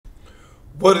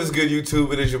What is good,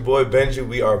 YouTube? It is your boy Benji.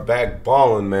 We are back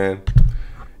balling, man.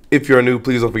 If you're new,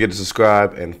 please don't forget to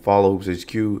subscribe and follow Hoops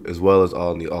HQ as well as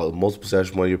all the multiple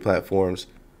social media platforms,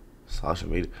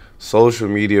 social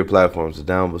media platforms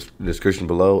down in the description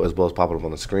below as well as popping up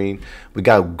on the screen. We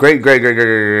got great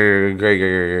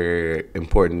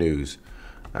important news.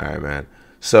 All right, man.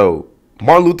 So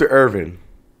Martin Luther Irving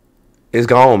is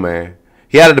gone, man.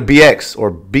 He out of the BX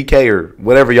or BK or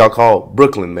whatever y'all call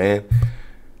Brooklyn, man.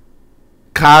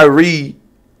 Kyrie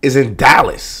is in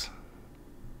Dallas.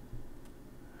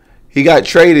 He got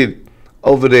traded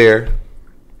over there.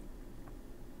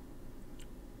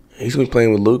 He's going to be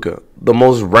playing with Luka. The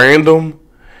most random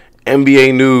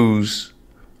NBA news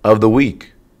of the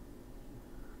week.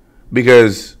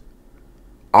 Because,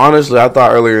 honestly, I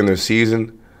thought earlier in the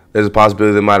season, there's a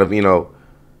possibility they might have,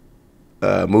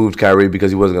 moved Kyrie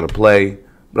because he wasn't going to play.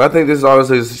 But I think this is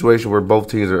honestly a situation where both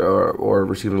teams are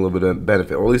receiving a little bit of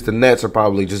benefit. Or at least the Nets are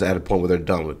probably just at a point where they're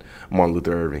done with Martin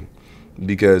Luther Irving.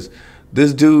 Because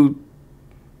this dude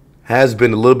has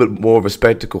been a little bit more of a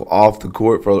spectacle off the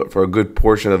court for a good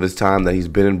portion of his time that he's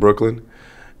been in Brooklyn.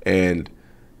 And,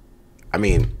 I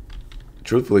mean,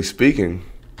 truthfully speaking,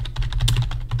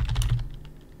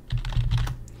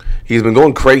 he's been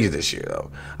going crazy this year,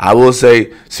 though. I will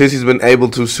say, since he's been able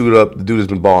to suit up, the dude has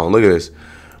been balling. Look at this.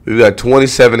 We've got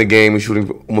 27 a game. He's shooting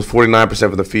almost 49%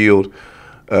 from the field.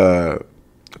 5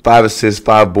 assists,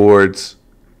 5 boards.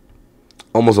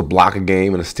 Almost a block a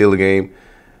game and a steal a game.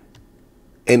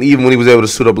 And even when he was able to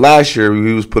suit up last year,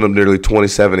 he was putting up nearly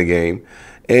 27 a game.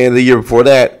 And the year before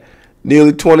that,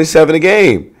 nearly 27 a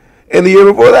game. And the year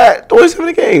before that, 27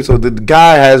 a game. So the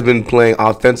guy has been playing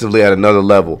offensively at another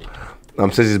level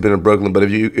since he's been in Brooklyn. But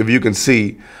if you can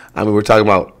see, I mean, we're talking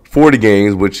about 40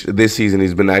 games, which this season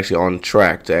he's been actually on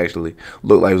track to actually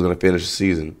look like he was going to finish the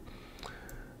season.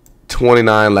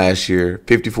 29 last year,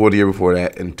 54 the year before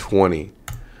that, and 20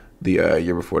 the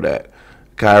year before that.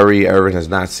 Kyrie Irving has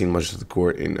not seen much of the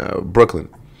court in Brooklyn.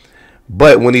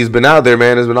 But when he's been out there,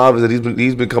 man, it's been obvious that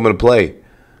he's been coming to play.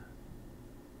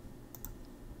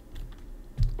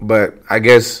 But I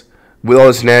guess with all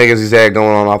the shenanigans he's had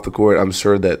going on off the court, I'm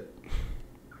sure that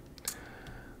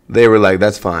they were like,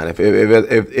 that's fine.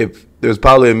 If there's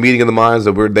probably a meeting of the minds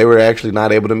that they were actually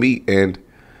not able to meet, and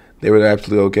they were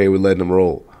absolutely okay with letting him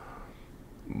roll.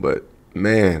 But,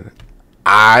 man,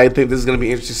 I think this is going to be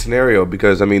an interesting scenario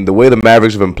because, I mean, the way the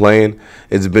Mavericks have been playing,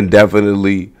 it's been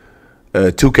definitely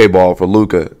a 2K ball for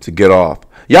Luka to get off.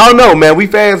 Y'all know, man, we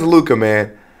fans of Luka,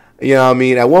 man. You know what I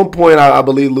mean? At one point, I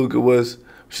believe Luka was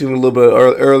receiving a little bit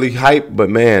of early hype, but,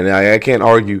 man, I can't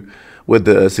argue with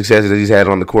the success that he's had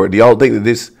on the court. Do y'all think that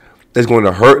this is going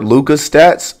to hurt Luka's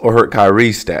stats or hurt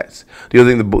Kyrie's stats? Do you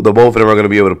think the both of them are going to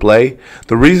be able to play?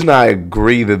 The reason I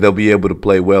agree that they'll be able to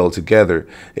play well together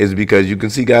is because you can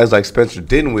see guys like Spencer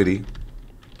Dinwiddie,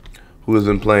 who has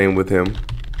been playing with him.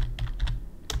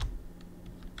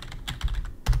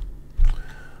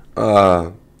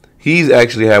 He's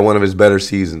actually had one of his better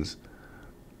seasons.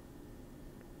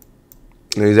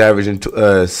 And he's averaging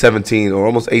 17 or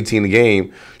almost 18 a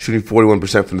game, shooting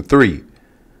 41% from the three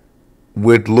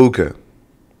with Luka.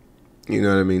 You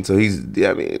know what I mean? So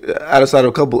outside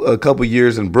of a couple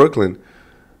years in Brooklyn,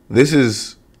 this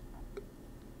is,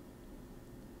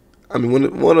 I mean,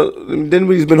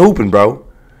 Dinwiddie's been hooping, bro.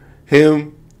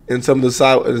 Him and some of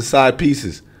the side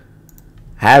pieces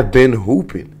have been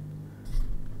hooping.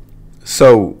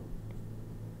 So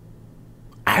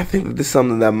I think this is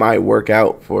something that might work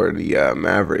out for the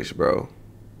Mavericks, bro.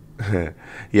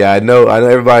 Yeah, I know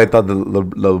everybody thought the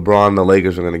LeBron and the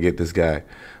Lakers were going to get this guy.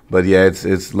 But, yeah,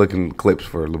 it's looking clips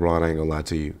for LeBron, I ain't going to lie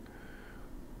to you.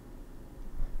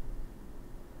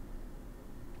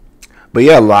 But,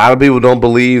 yeah, a lot of people don't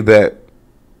believe that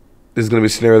this is going to be a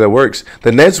scenario that works.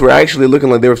 The Nets were actually looking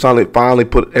like they were finally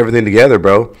put everything together,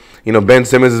 bro. You know, Ben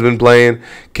Simmons has been playing.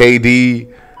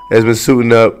 KD has been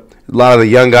suiting up. A lot of the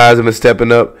young guys have been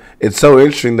stepping up. It's so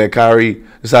interesting that Kyrie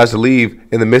decides to leave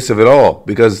in the midst of it all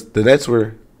because the Nets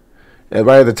were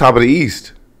right at the top of the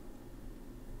East.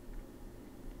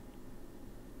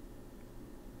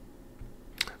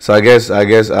 So I guess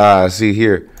see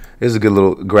here. Here's a good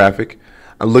little graphic.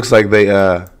 It looks like they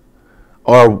are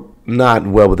not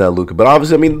well without Luka, but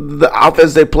obviously, I mean, the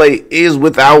offense they play is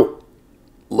without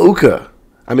Luka.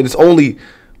 I mean, it's only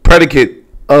predicate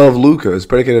of Luka. It's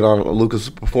predicated on Luka's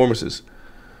performances.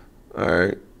 All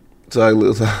right. So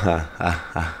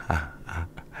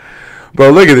bro,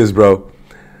 look at this, bro.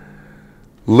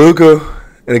 Luka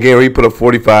in a game where he put up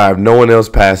 45, no one else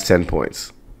passed 10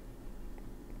 points.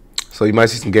 So you might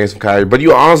see some games from Kyrie. But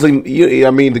you honestly,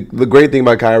 I mean, the great thing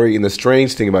about Kyrie and the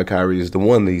strange thing about Kyrie is the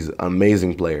one, he's an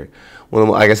amazing player. one of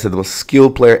the, like I said, the most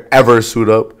skilled player ever suit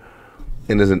up,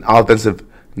 and is an offensive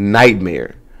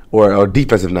nightmare or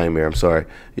defensive nightmare. I'm sorry,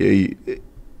 you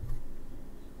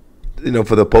know,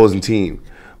 for the opposing team.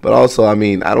 But also, I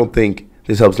mean, I don't think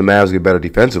this helps the Mavs get better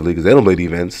defensively because they don't play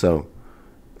defense. So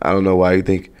I don't know why you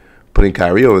think putting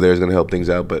Kyrie over there is going to help things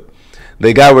out. But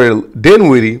they got rid of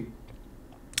Dinwiddie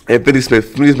and Finney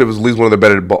Smith. Finney Smith was at least one of the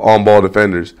better on-ball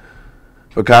defenders.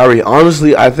 For Kyrie,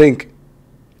 honestly, I think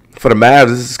for the Mavs,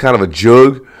 this is kind of a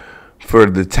jug for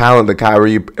the talent that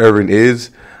Kyrie Irving is.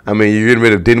 I mean, you're getting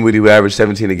rid of Dinwiddie, who averaged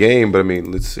 17 a game. But, I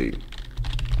mean, let's see.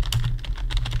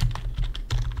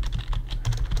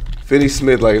 Finney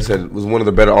Smith, like I said, was one of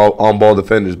the better on-ball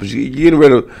defenders. But you're getting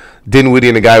rid of Dinwiddie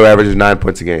and a guy who averages 9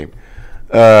 points a game.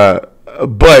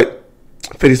 But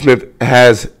Finney Smith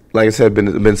has, like I said,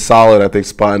 been solid, I think,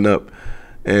 spotting up.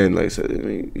 And like I said, I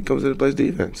mean, he comes in and plays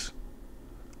defense.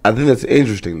 I think that's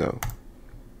interesting, though.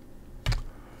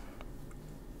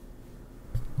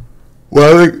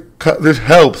 Well, I think this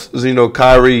helps. You know,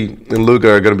 Kyrie and Luka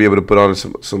are going to be able to put on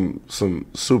some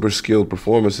super skilled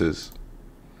performances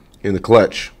in the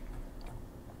clutch.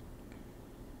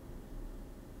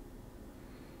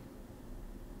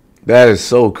 That is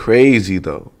so crazy,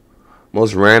 though.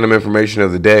 Most random information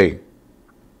of the day.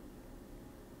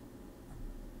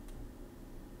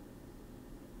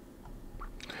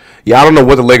 Yeah, I don't know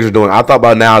what the Lakers are doing. I thought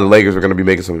by now the Lakers are going to be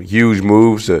making some huge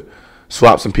moves to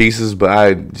swap some pieces, but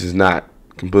I just not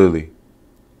completely.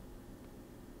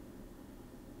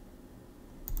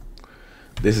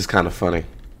 This is kind of funny.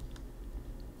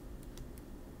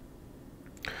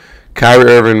 Kyrie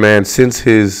Irving, man, since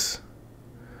his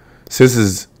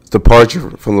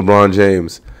departure from LeBron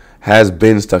James, has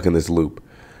been stuck in this loop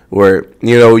where,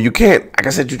 you know, you can't, like I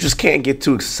said, you just can't get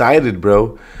too excited,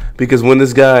 bro, because when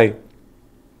this guy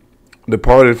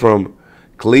departed from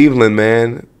Cleveland,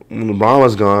 man, when LeBron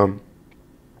was gone,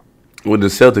 with the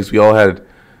Celtics, we all had an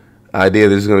idea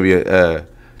this is going to be a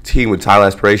team with title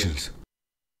aspirations.